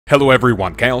Hello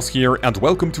everyone, Chaos here, and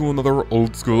welcome to another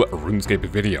old school RuneScape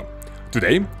video.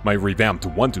 Today, my revamped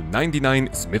 1 to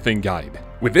 99 smithing guide.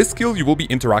 With this skill you will be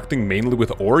interacting mainly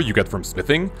with ore you get from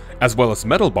smithing, as well as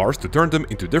metal bars to turn them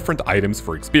into different items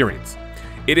for experience.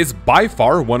 It is by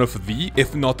far one of the,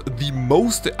 if not the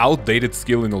most outdated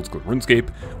skill in old school RuneScape,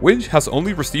 which has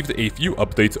only received a few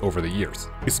updates over the years.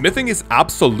 Smithing is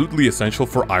absolutely essential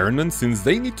for Ironmen since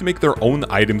they need to make their own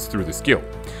items through the skill.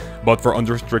 But for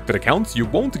unrestricted accounts, you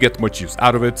won't get much use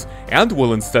out of it, and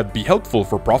will instead be helpful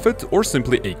for profit or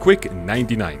simply a quick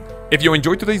 99. If you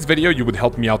enjoyed today's video, you would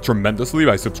help me out tremendously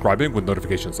by subscribing with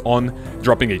notifications on,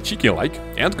 dropping a cheeky like,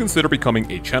 and consider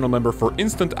becoming a channel member for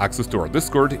instant access to our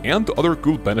Discord and other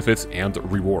cool benefits and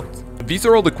rewards. These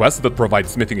are all the quests that provide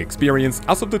smithing experience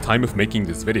as of the time of making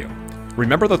this video.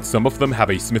 Remember that some of them have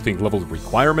a smithing level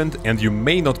requirement and you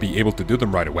may not be able to do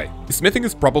them right away. Smithing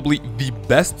is probably the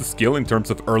best skill in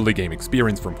terms of early game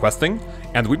experience from questing,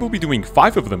 and we will be doing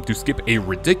 5 of them to skip a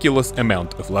ridiculous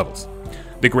amount of levels.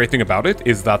 The great thing about it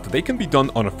is that they can be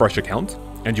done on a fresh account,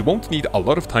 and you won't need a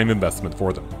lot of time investment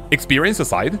for them. Experience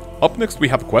aside, up next we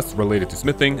have quests related to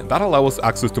smithing that allow us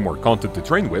access to more content to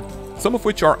train with, some of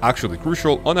which are actually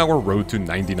crucial on our road to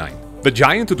 99. The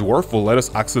Giant Dwarf will let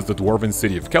us access the Dwarven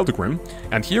city of Keldegrim,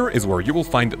 and here is where you will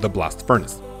find the Blast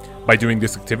Furnace. By doing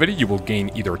this activity you will gain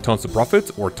either tons of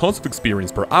profit or tons of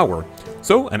experience per hour,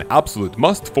 so an absolute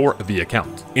must for the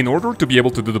account. In order to be able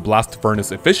to do the Blast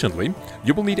Furnace efficiently,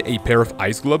 you will need a pair of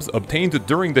ice gloves obtained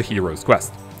during the Hero's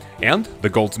quest, and the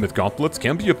Goldsmith gauntlets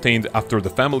can be obtained after the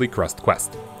Family Crest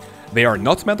quest. They are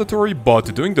not mandatory,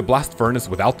 but doing the Blast Furnace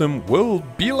without them will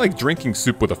be like drinking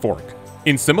soup with a fork.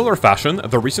 In similar fashion,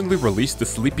 the recently released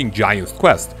Sleeping Giants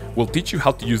quest will teach you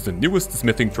how to use the newest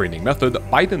smithing training method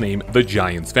by the name the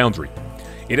Giants Foundry.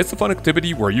 It is a fun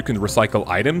activity where you can recycle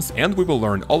items, and we will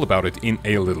learn all about it in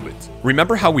a little bit.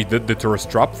 Remember how we did the tourist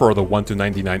trap for the 1 to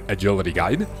 99 agility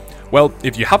guide? Well,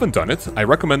 if you haven't done it, I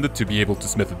recommend it to be able to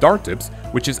smith dart tips,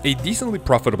 which is a decently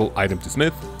profitable item to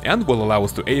smith and will allow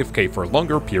us to AFK for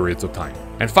longer periods of time.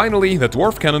 And finally, the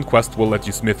Dwarf Cannon quest will let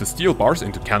you smith the steel bars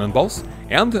into cannonballs,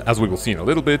 and as we will see in a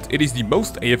little bit, it is the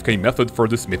most AFK method for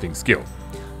the smithing skill.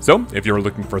 So, if you're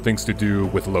looking for things to do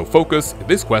with low focus,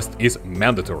 this quest is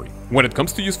mandatory. When it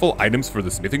comes to useful items for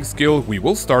the smithing skill, we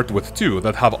will start with 2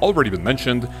 that have already been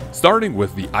mentioned, starting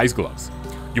with the ice gloves.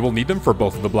 You will need them for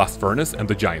both the Blast Furnace and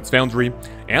the Giant's Foundry,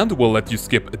 and will let you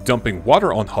skip dumping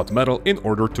water on hot metal in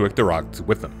order to interact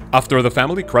with them. After the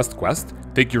Family Crest quest,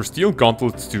 take your steel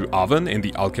gauntlets to Aven in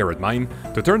the Alcarid mine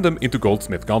to turn them into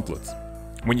goldsmith gauntlets.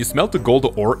 When you smelt the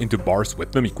gold ore into bars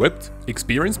with them equipped,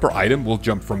 experience per item will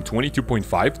jump from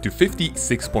 22.5 to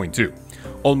 56.2.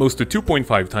 Almost to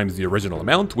 2.5 times the original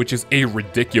amount, which is a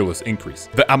ridiculous increase.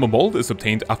 The ammo mold is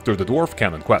obtained after the Dwarf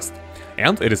Cannon quest,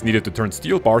 and it is needed to turn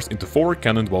steel bars into 4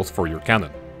 cannonballs for your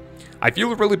cannon. I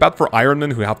feel really bad for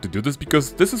Ironmen who have to do this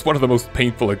because this is one of the most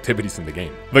painful activities in the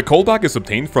game. The coal bag is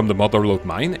obtained from the Motherlode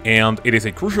mine, and it is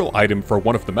a crucial item for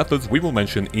one of the methods we will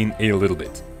mention in a little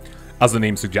bit. As the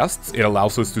name suggests, it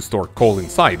allows us to store coal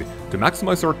inside to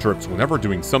maximize our trips whenever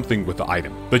doing something with the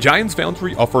item. The Giant's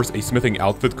Foundry offers a smithing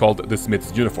outfit called the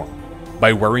Smith's Uniform.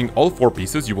 By wearing all 4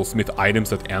 pieces, you will smith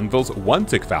items at anvils 1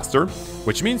 tick faster,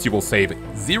 which means you will save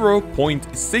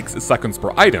 0.6 seconds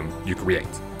per item you create.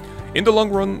 In the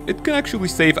long run, it can actually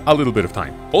save a little bit of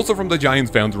time. Also from the Giant's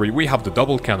Foundry, we have the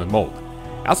double cannon mold.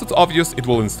 As it's obvious, it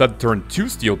will instead turn 2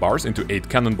 steel bars into 8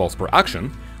 cannonballs per action,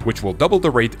 which will double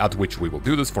the rate at which we will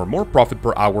do this for more profit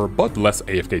per hour but less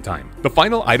AFK time. The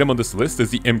final item on this list is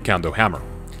the Imkando Hammer.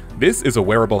 This is a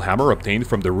wearable hammer obtained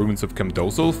from the ruins of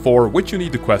Kemdozil, for which you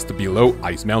need the quest below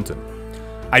Ice Mountain.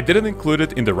 I didn't include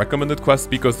it in the recommended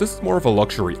quest because this is more of a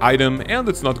luxury item and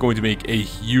it's not going to make a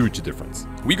huge difference.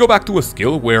 We go back to a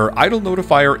skill where Idle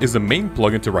Notifier is a main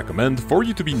plugin to recommend for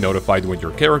you to be notified when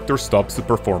your character stops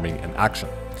performing an action.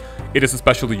 It is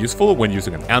especially useful when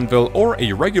using an anvil or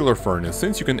a regular furnace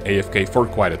since you can AFK for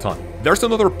quite a ton. There's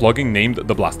another plugin named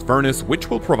the Blast Furnace which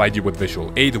will provide you with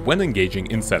visual aid when engaging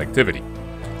in said activity.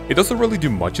 It doesn't really do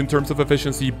much in terms of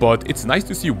efficiency, but it's nice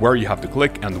to see where you have to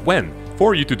click and when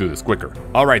for you to do this quicker.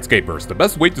 Alright Scapers, the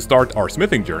best way to start our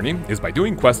smithing journey is by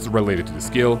doing quests related to the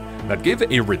skill that give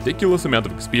a ridiculous amount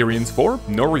of experience for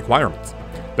no requirements.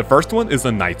 The first one is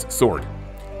a Knight's Sword.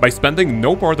 By spending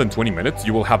no more than 20 minutes,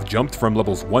 you will have jumped from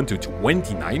levels 1 to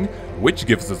 29, which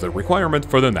gives us a requirement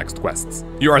for the next quests.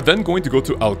 You are then going to go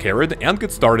to Alcarid and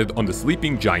get started on the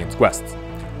Sleeping Giants quests.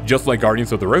 Just like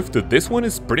Guardians of the Rift, this one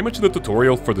is pretty much the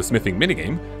tutorial for the smithing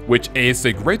minigame, which is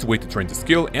a great way to train the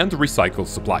skill and recycle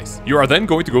supplies. You are then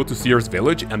going to go to Seer's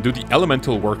Village and do the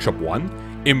Elemental Workshop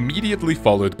 1, immediately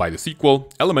followed by the sequel,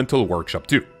 Elemental Workshop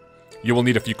 2. You will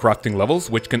need a few crafting levels,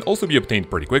 which can also be obtained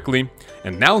pretty quickly,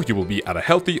 and now you will be at a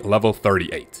healthy level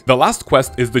 38. The last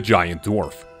quest is the Giant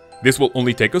Dwarf. This will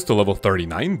only take us to level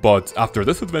 39, but after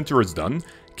this adventure is done,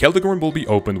 Keldagorn will be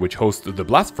opened, which hosts the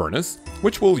Blast Furnace,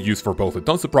 which we'll use for both a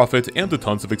tons of profit and a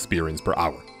tons of experience per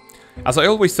hour. As I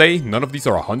always say, none of these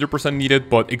are 100% needed,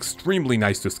 but extremely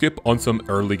nice to skip on some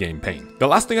early game pain. The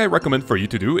last thing I recommend for you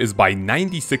to do is buy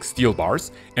 96 steel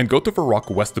bars and go to Varrock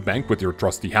West the Bank with your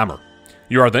trusty hammer.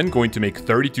 You are then going to make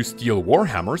 32 steel war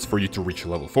hammers for you to reach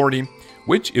level 40,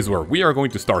 which is where we are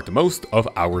going to start most of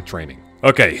our training.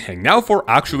 Okay, and now for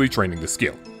actually training the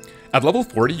skill. At level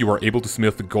 40 you are able to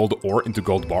smith gold ore into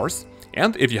gold bars,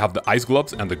 and if you have the ice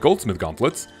gloves and the goldsmith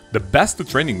gauntlets, the best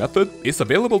training method is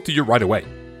available to you right away.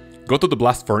 Go to the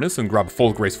blast furnace and grab a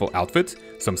full graceful outfit,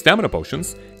 some stamina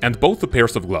potions, and both the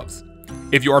pairs of gloves.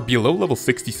 If you are below level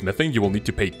 60 smithing, you will need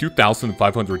to pay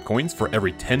 2,500 coins for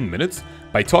every 10 minutes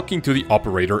by talking to the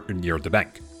operator near the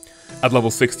bank. At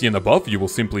level 60 and above, you will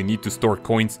simply need to store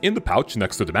coins in the pouch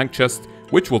next to the bank chest,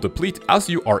 which will deplete as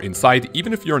you are inside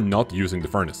even if you're not using the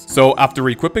furnace. So after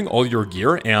equipping all your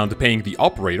gear and paying the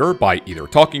operator by either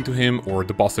talking to him or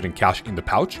depositing cash in the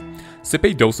pouch, sip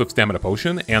a dose of stamina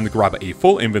potion and grab a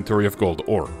full inventory of gold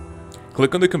ore.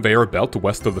 Click on the conveyor belt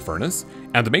west of the furnace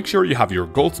and make sure you have your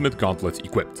goldsmith gauntlets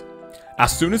equipped.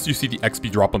 As soon as you see the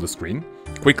XP drop on the screen,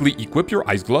 quickly equip your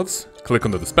ice gloves, click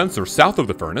on the dispenser south of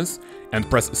the furnace, and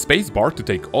press spacebar to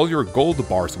take all your gold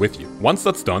bars with you. Once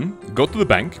that's done, go to the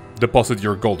bank, deposit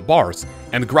your gold bars,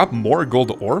 and grab more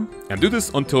gold ore, and do this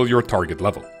until your target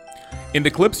level. In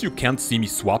the clips you can't see me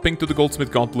swapping to the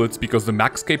goldsmith gauntlets because the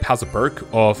max cape has a perk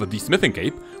of the smithing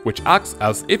cape, which acts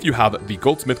as if you have the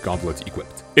goldsmith gauntlets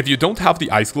equipped. If you don't have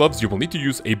the ice gloves, you will need to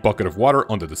use a bucket of water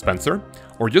on the dispenser,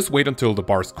 or just wait until the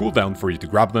bars cool down for you to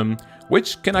grab them,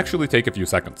 which can actually take a few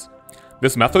seconds.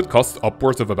 This method costs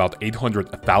upwards of about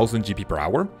 800,000 GP per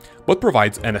hour, but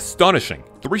provides an astonishing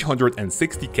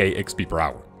 360k XP per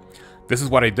hour. This is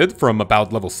what I did from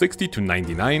about level 60 to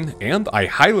 99, and I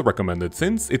highly recommend it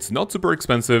since it's not super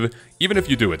expensive, even if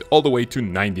you do it all the way to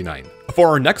 99. For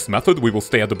our next method, we will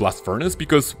stay at the blast furnace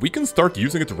because we can start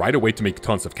using it right away to make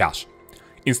tons of cash.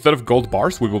 Instead of gold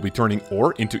bars, we will be turning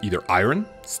ore into either iron,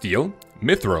 steel,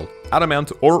 mithril,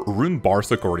 adamant, or rune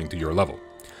bars according to your level.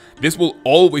 This will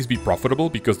always be profitable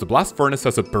because the blast furnace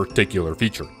has a particular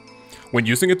feature. When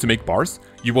using it to make bars,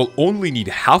 you will only need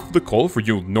half the coal for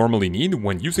you normally need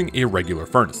when using a regular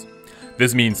furnace.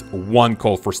 This means 1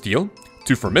 coal for steel,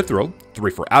 2 for mithril,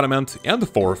 3 for adamant, and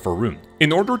 4 for rune.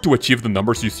 In order to achieve the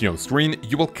numbers you see on screen,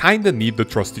 you will kinda need the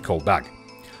trusty coal bag.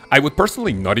 I would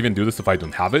personally not even do this if I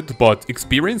don't have it, but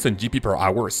experience and GP per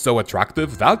hour is so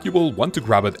attractive that you will want to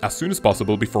grab it as soon as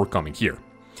possible before coming here.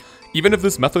 Even if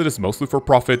this method is mostly for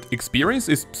profit, experience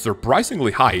is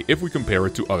surprisingly high if we compare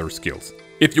it to other skills.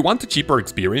 If you want a cheaper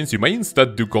experience, you may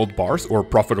instead do gold bars or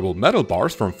profitable metal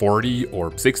bars from 40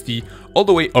 or 60 all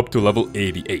the way up to level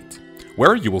 88,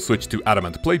 where you will switch to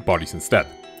adamant plate bodies instead.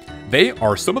 They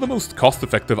are some of the most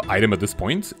cost-effective item at this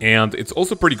point, and it's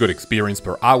also pretty good experience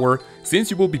per hour,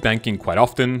 since you will be banking quite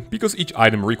often, because each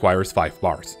item requires 5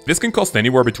 bars. This can cost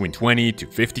anywhere between 20 to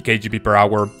 50k GP per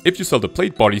hour if you sell the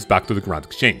plate bodies back to the Grand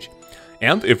Exchange.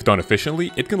 And if done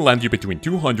efficiently, it can land you between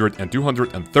 200 and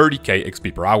 230k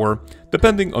XP per hour,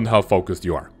 depending on how focused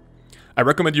you are. I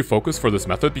recommend you focus for this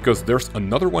method because there's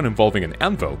another one involving an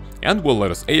anvil and will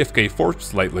let us AFK for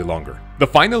slightly longer. The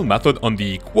final method on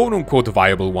the quote-unquote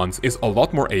viable ones is a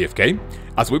lot more AFK,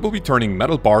 as we will be turning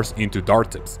metal bars into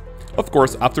dart tips. Of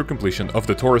course, after completion of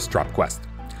the Taurus Trap quest.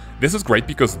 This is great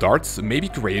because darts may be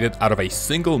created out of a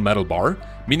single metal bar,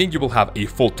 meaning you will have a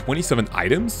full 27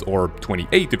 items, or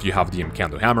 28 if you have the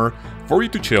Mkando hammer, for you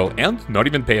to chill and not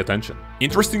even pay attention.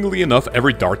 Interestingly enough,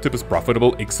 every dart tip is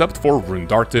profitable except for rune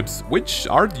dart tips, which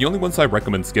are the only ones I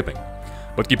recommend skipping.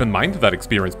 But keep in mind that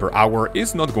experience per hour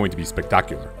is not going to be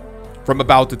spectacular. From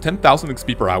about 10,000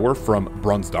 XP per hour from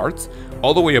bronze darts,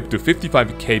 all the way up to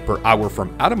 55k per hour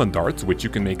from adamant darts, which you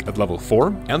can make at level 4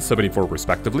 and 74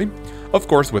 respectively, of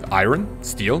course with iron,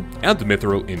 steel, and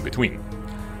mithril in between.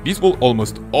 These will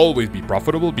almost always be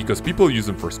profitable because people use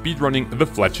them for speedrunning the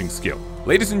fletching skill.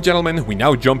 Ladies and gentlemen, we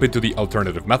now jump into the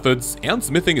alternative methods, and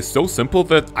smithing is so simple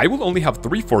that I will only have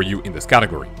 3 for you in this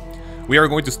category. We are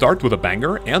going to start with a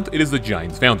banger, and it is the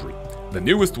Giant's Foundry, the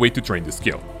newest way to train this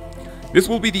skill. This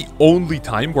will be the only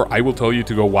time where I will tell you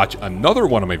to go watch another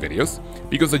one of my videos,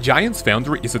 because the Giant's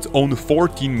Foundry is its own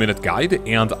 14-minute guide,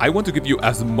 and I want to give you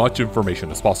as much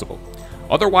information as possible.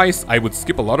 Otherwise, I would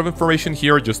skip a lot of information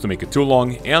here just to make it too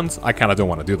long, and I kinda don't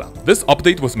want to do that. This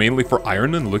update was mainly for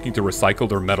Ironmen looking to recycle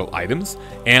their metal items,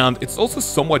 and it's also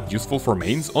somewhat useful for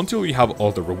mains until you have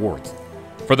all the rewards.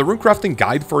 For the runecrafting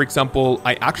guide, for example,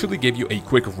 I actually gave you a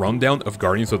quick rundown of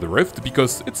Guardians of the Rift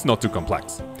because it's not too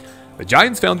complex. The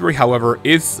Giant's Foundry, however,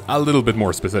 is a little bit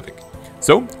more specific.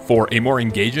 So, for a more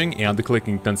engaging and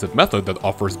click-intensive method that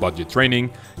offers budget training,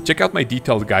 check out my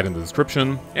detailed guide in the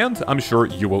description, and I'm sure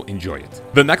you will enjoy it.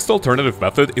 The next alternative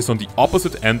method is on the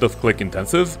opposite end of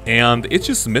click-intensive, and it's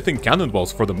just smithing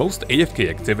cannonballs for the most AFK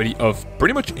activity of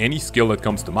pretty much any skill that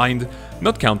comes to mind,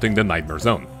 not counting the Nightmare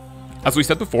Zone. As we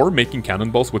said before, making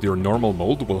cannonballs with your normal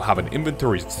mold will have an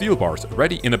inventory of steel bars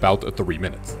ready in about 3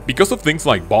 minutes. Because of things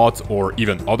like bots or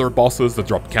even other bosses that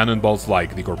drop cannonballs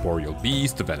like the Corporeal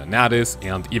Beast, the Venenatis,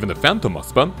 and even the Phantom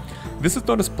Muspa, this is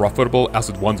not as profitable as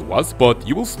it once was, but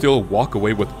you will still walk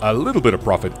away with a little bit of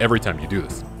profit every time you do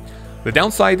this. The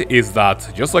downside is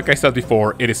that, just like I said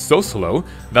before, it is so slow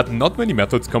that not many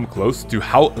methods come close to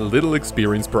how little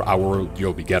experience per hour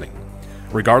you'll be getting.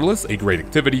 Regardless, a great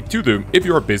activity to do if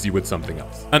you are busy with something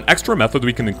else. An extra method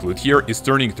we can include here is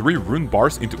turning 3 rune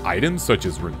bars into items such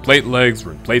as rune plate legs,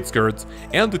 rune plate skirts,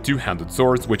 and the 2-handed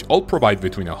swords, which all provide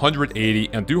between 180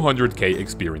 and 200k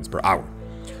experience per hour.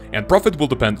 And profit will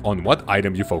depend on what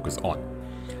item you focus on.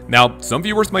 Now, some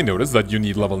viewers might notice that you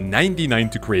need level 99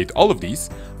 to create all of these,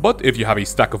 but if you have a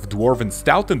stack of Dwarven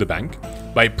Stout in the bank,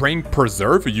 by praying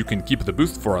Preserve you can keep the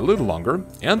boost for a little longer,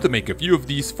 and make a few of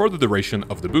these for the duration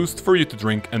of the boost for you to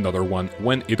drink another one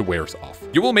when it wears off.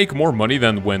 You will make more money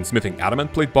than when smithing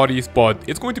adamant plate bodies, but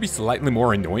it's going to be slightly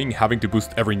more annoying having to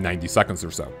boost every 90 seconds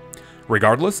or so.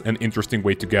 Regardless, an interesting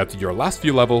way to get your last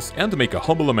few levels and make a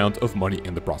humble amount of money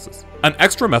in the process. An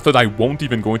extra method I won't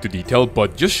even go into detail,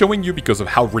 but just showing you because of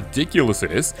how ridiculous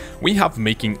it is, we have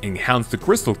making enhanced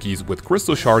crystal keys with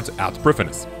crystal shards at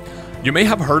Prifinus. You may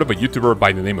have heard of a YouTuber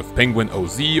by the name of Penguin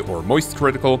OZ or Moist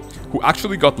Critical who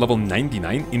actually got level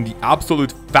 99 in the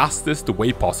absolute fastest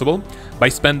way possible by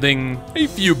spending a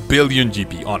few billion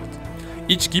GP on it.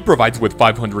 Each key provides with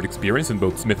 500 experience in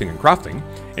both smithing and crafting,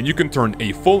 and you can turn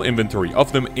a full inventory of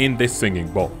them in this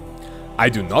singing bowl. I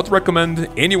do not recommend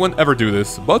anyone ever do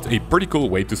this, but a pretty cool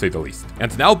way to say the least.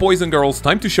 And now, boys and girls,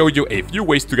 time to show you a few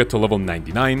ways to get to level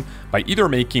 99 by either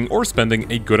making or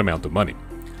spending a good amount of money.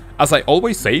 As I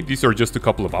always say, these are just a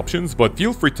couple of options, but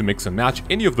feel free to mix and match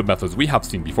any of the methods we have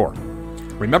seen before.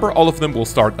 Remember, all of them will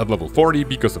start at level 40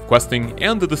 because of questing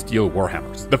and the steel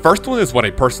warhammers. The first one is what I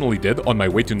personally did on my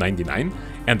way to 99,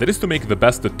 and that is to make the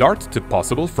best dart tip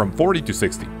possible from 40 to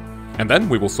 60. And then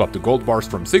we will swap the gold bars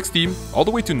from 60 all the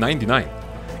way to 99.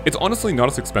 It's honestly not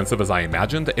as expensive as I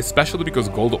imagined, especially because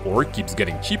gold ore keeps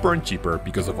getting cheaper and cheaper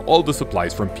because of all the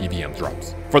supplies from PVM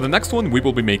drops. For the next one, we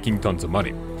will be making tons of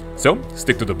money. So,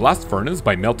 stick to the blast furnace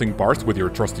by melting bars with your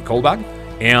trusty coal bag,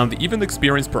 and even the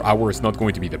experience per hour is not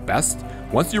going to be the best.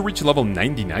 Once you reach level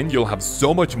 99, you'll have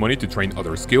so much money to train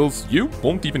other skills, you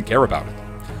won't even care about it.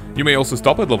 You may also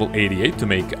stop at level 88 to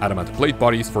make adamant plate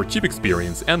bodies for cheap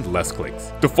experience and less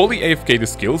clicks. To fully AFK the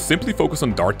skill, simply focus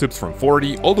on dart tips from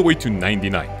 40 all the way to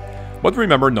 99. But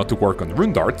remember not to work on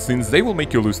rune darts, since they will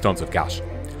make you lose tons of cash.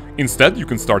 Instead, you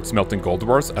can start smelting gold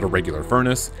bars at a regular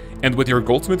furnace, and with your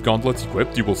goldsmith gauntlets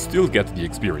equipped you will still get the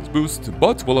experience boost,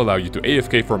 but will allow you to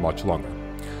AFK for much longer.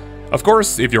 Of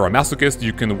course, if you're a masochist,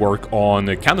 you can work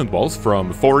on cannonballs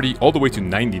from 40 all the way to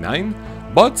 99,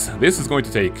 but this is going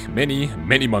to take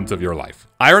many months of your life.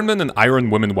 Ironmen and Iron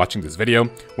Women watching this video,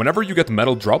 whenever you get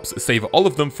metal drops, save all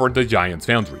of them for the Giant's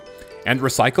Foundry, and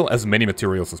recycle as many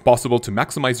materials as possible to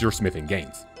maximize your smithing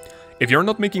gains. If you're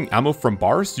not making ammo from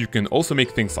bars, you can also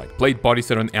make things like plate bodies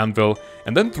at an anvil,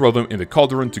 and then throw them in the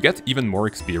cauldron to get even more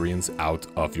experience out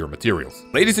of your materials.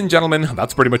 Ladies and gentlemen,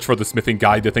 that's pretty much for the smithing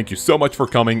guide. Thank you so much for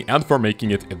coming and for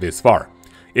making it this far.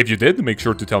 If you did, make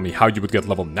sure to tell me how you would get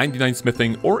level 99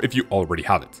 smithing, or if you already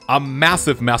have it. A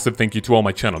massive thank you to all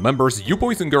my channel members. You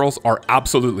boys and girls are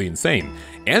absolutely insane,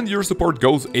 and your support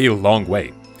goes a long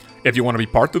way. If you want to be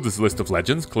part of this list of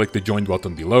legends, click the join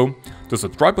button below to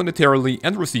subscribe monetarily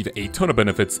and receive a ton of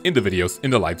benefits in the videos, in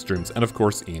the live streams, and of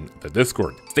course in the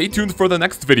Discord. Stay tuned for the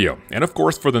next video, and of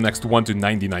course for the next 1 to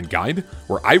 99 guide,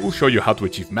 where I will show you how to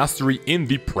achieve mastery in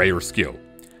the prayer skill.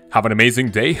 Have an amazing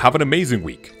day, have an amazing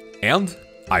week, and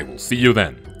I will see you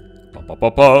then.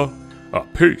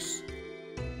 Peace.